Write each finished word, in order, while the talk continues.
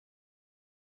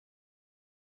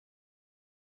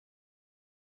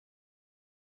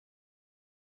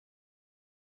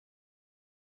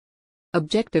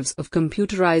Objectives of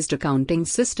computerized accounting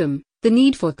system. The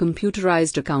need for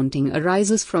computerized accounting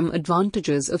arises from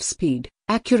advantages of speed,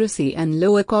 accuracy and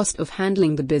lower cost of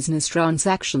handling the business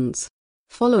transactions.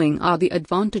 Following are the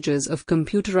advantages of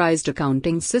computerized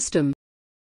accounting system.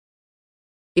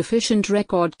 Efficient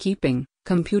record keeping.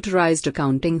 Computerized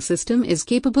accounting system is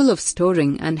capable of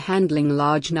storing and handling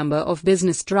large number of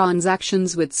business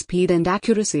transactions with speed and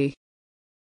accuracy.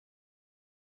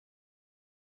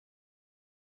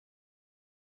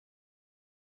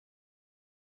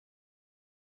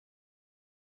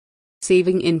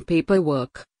 Saving in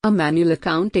paperwork. A manual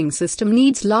accounting system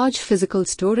needs large physical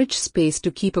storage space to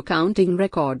keep accounting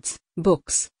records,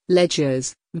 books,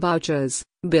 ledgers, vouchers,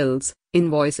 bills,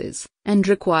 invoices, and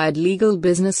required legal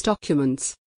business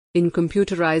documents. In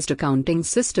computerized accounting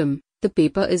system, the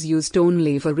paper is used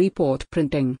only for report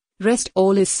printing. Rest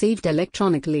all is saved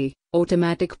electronically.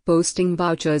 Automatic posting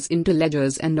vouchers into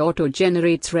ledgers and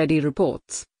auto-generates ready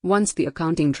reports once the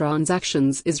accounting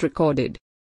transactions is recorded.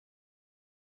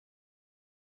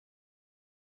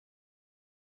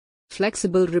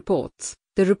 Flexible reports.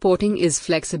 The reporting is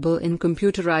flexible in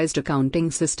computerized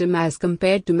accounting system as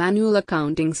compared to manual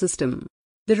accounting system.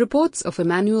 The reports of a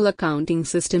manual accounting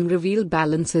system reveal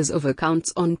balances of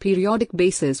accounts on periodic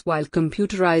basis, while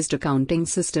computerized accounting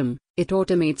system, it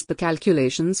automates the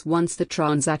calculations once the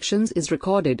transactions is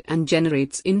recorded and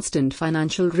generates instant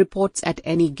financial reports at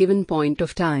any given point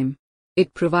of time.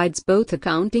 It provides both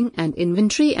accounting and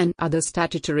inventory and other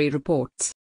statutory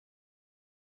reports.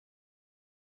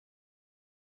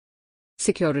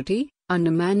 Security.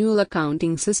 Under manual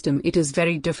accounting system, it is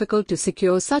very difficult to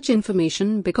secure such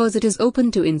information because it is open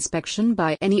to inspection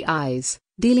by any eyes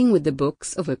dealing with the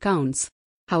books of accounts.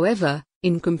 However,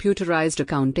 in computerized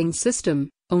accounting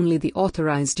system, only the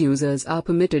authorized users are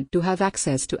permitted to have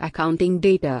access to accounting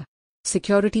data.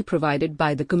 Security provided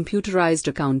by the computerized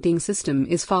accounting system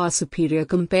is far superior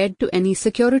compared to any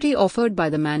security offered by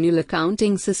the manual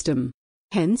accounting system.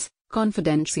 Hence,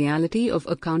 confidentiality of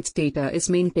accounts data is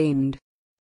maintained.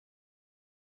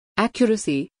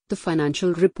 Accuracy. The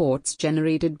financial reports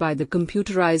generated by the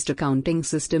computerized accounting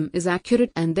system is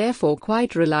accurate and therefore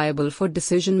quite reliable for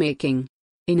decision making.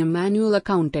 In a manual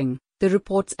accounting, the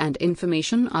reports and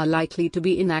information are likely to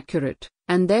be inaccurate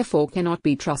and therefore cannot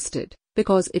be trusted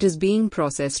because it is being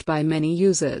processed by many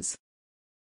users.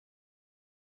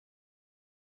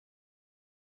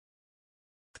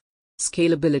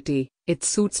 Scalability. It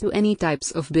suits to any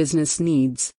types of business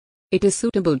needs. It is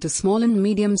suitable to small and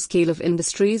medium scale of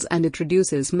industries and it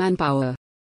reduces manpower.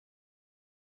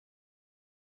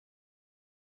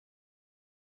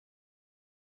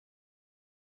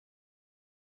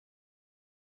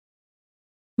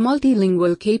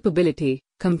 Multilingual capability.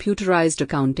 Computerized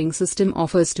accounting system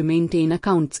offers to maintain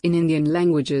accounts in Indian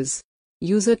languages.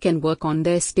 User can work on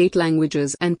their state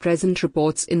languages and present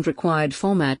reports in required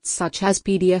formats such as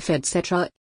PDF, etc.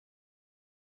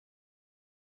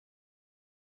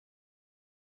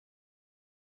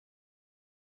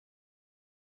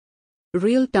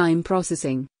 Real-time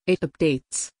processing. It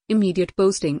updates, immediate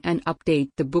posting and update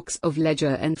the books of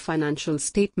ledger and financial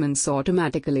statements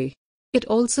automatically. It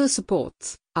also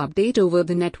supports update over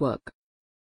the network.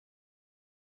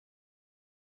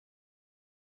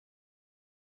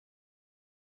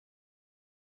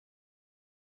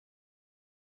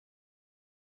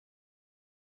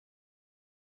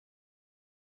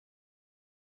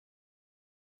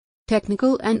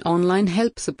 Technical and online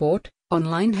help support.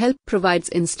 Online help provides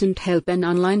instant help and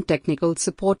online technical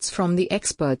supports from the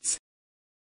experts.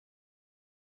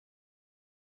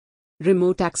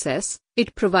 Remote access.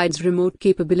 It provides remote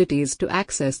capabilities to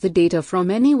access the data from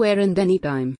anywhere and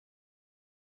anytime.